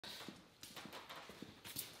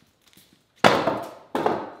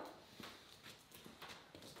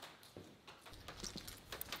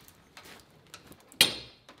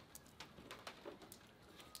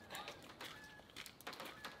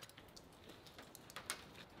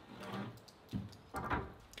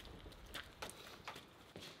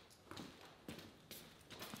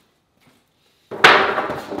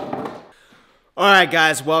Alright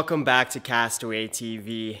guys, welcome back to Castaway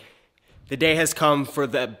TV. The day has come for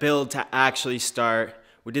the build to actually start.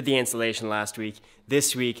 We did the installation last week.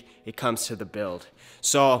 This week, it comes to the build.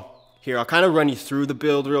 So, here, I'll kind of run you through the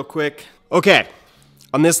build real quick. Okay,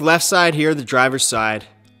 on this left side here, the driver's side,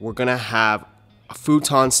 we're gonna have a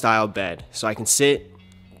futon style bed. So I can sit,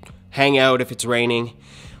 hang out if it's raining.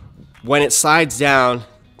 When it slides down,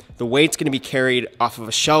 the weight's gonna be carried off of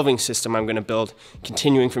a shelving system I'm gonna build,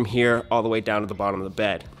 continuing from here all the way down to the bottom of the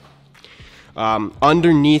bed.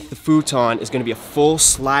 Underneath the futon is gonna be a full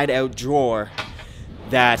slide out drawer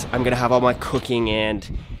that I'm gonna have all my cooking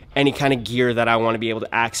and any kind of gear that I wanna be able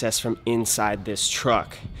to access from inside this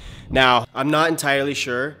truck. Now, I'm not entirely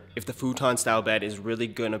sure if the futon style bed is really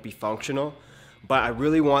gonna be functional, but I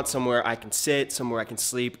really want somewhere I can sit, somewhere I can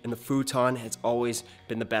sleep, and the futon has always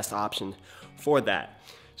been the best option for that.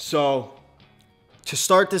 So, to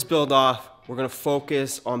start this build off, we're gonna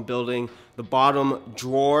focus on building the bottom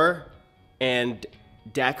drawer and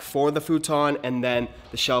deck for the futon, and then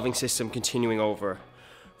the shelving system continuing over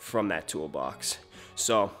from that toolbox.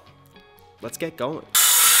 So, let's get going.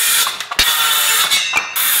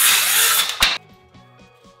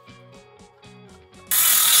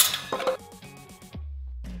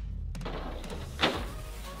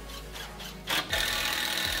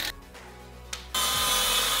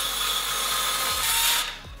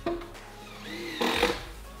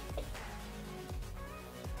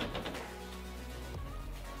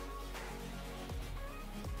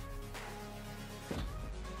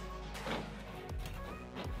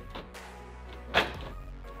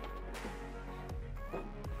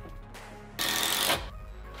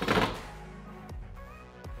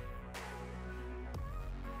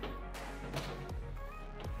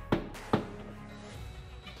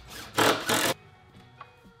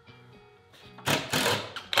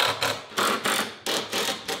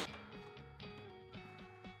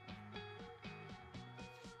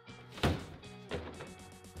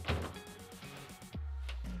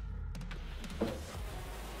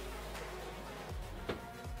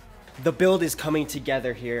 The build is coming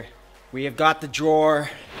together here. We have got the drawer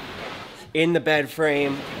in the bed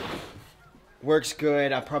frame. Works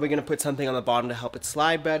good. I'm probably gonna put something on the bottom to help it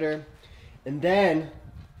slide better. And then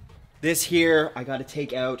this here, I gotta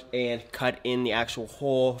take out and cut in the actual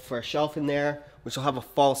hole for a shelf in there, which will have a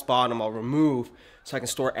false bottom I'll remove so I can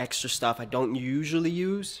store extra stuff I don't usually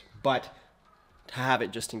use, but to have it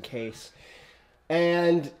just in case.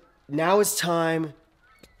 And now it's time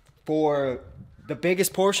for the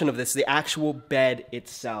biggest portion of this, the actual bed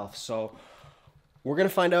itself. So we're gonna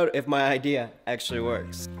find out if my idea actually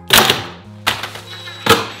works.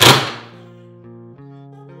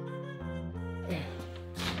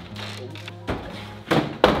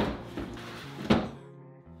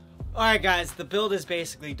 Alright guys, the build is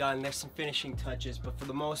basically done. There's some finishing touches, but for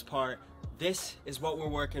the most part, this is what we're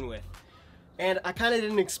working with. And I kind of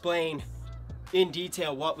didn't explain in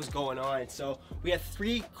detail what was going on. So we have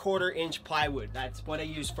 3/4 inch plywood. That's what I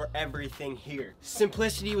use for everything here.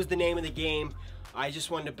 Simplicity was the name of the game. I just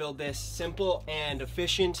wanted to build this simple and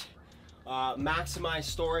efficient, maximize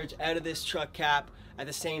storage out of this truck cap at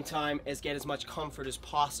the same time as get as much comfort as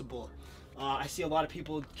possible. I see a lot of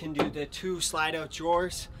people can do the 2 slide out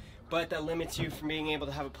drawers, but that limits you from being able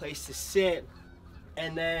to have a place to sit.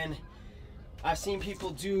 And then I've seen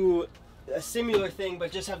people do a similar thing,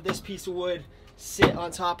 but just have this piece of wood sit on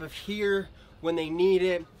top of here when they need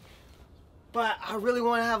it. But I really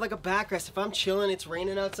want to have like a backrest. If I'm chilling, it's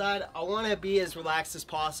raining outside, I want to be as relaxed as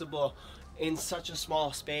possible in such a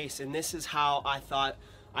small space, and this is how I thought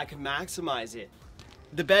I could maximize it.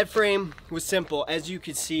 The bed frame was simple. As you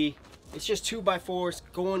can see, it's just 2x4s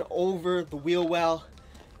going over the wheel well,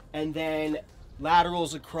 and then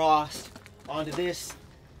laterals across onto this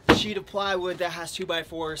sheet of plywood that has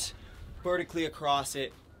 2x4s vertically across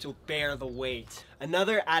it to bear the weight.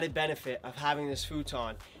 Another added benefit of having this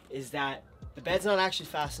futon is that the bed's not actually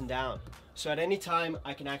fastened down. So at any time,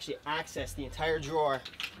 I can actually access the entire drawer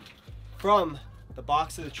from the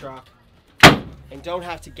box of the truck and don't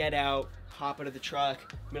have to get out, hop out of the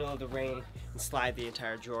truck, middle of the rain, and slide the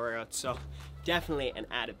entire drawer out. So definitely an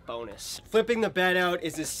added bonus. Flipping the bed out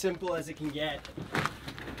is as simple as it can get.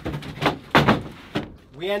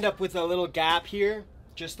 We end up with a little gap here,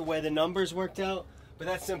 just the way the numbers worked out, but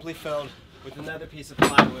that's simply filled with another piece of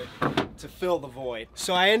plywood to fill the void.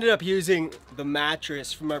 So I ended up using the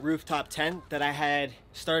mattress from my rooftop tent that I had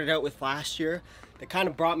started out with last year that kind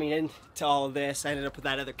of brought me into all of this. I ended up with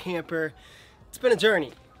that other camper. It's been a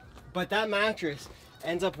journey, but that mattress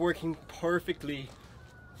ends up working perfectly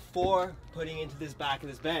for putting into this back of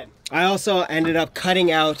this bed. I also ended up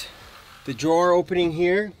cutting out the drawer opening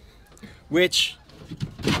here which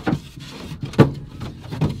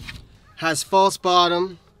has false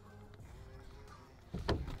bottom.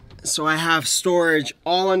 So I have storage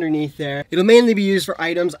all underneath there. It'll mainly be used for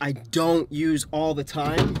items I don't use all the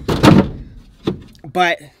time.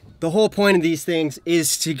 But the whole point of these things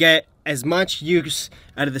is to get as much use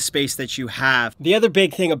out of the space that you have. The other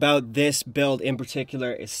big thing about this build in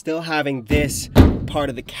particular is still having this part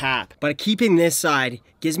of the cap, but keeping this side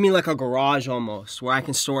gives me like a garage almost, where I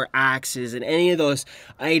can store axes and any of those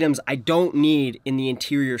items I don't need in the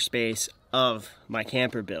interior space of my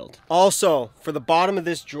camper build. Also, for the bottom of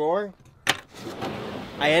this drawer,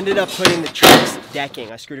 I ended up putting the truck's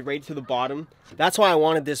decking. I screwed it right to the bottom. That's why I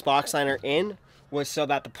wanted this box liner in, was so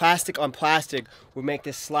that the plastic on plastic would make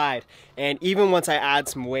this slide. And even once I add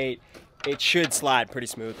some weight, it should slide pretty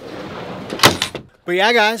smoothly. But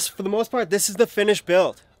yeah guys, for the most part, this is the finished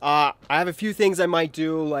build. I have a few things I might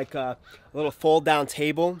do, like a little fold down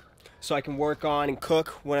table so I can work on and cook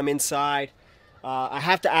when I'm inside. I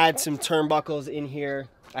have to add some turnbuckles in here.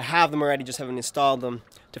 I have them already, just haven't installed them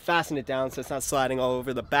to fasten it down so it's not sliding all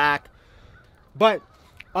over the back. But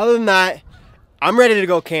other than that, I'm ready to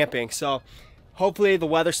go camping. So hopefully the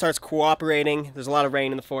weather starts cooperating. There's a lot of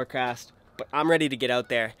rain in the forecast, but I'm ready to get out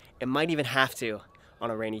there. It might even have to on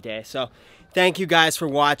a rainy day. So thank you guys for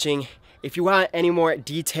watching. If you want any more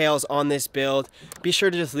details on this build, be sure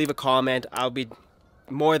to just leave a comment. I'll be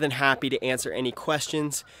more than happy to answer any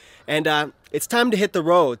questions. And it's time to hit the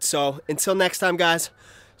road. So until next time guys,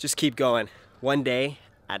 just keep going, one day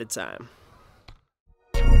at a time.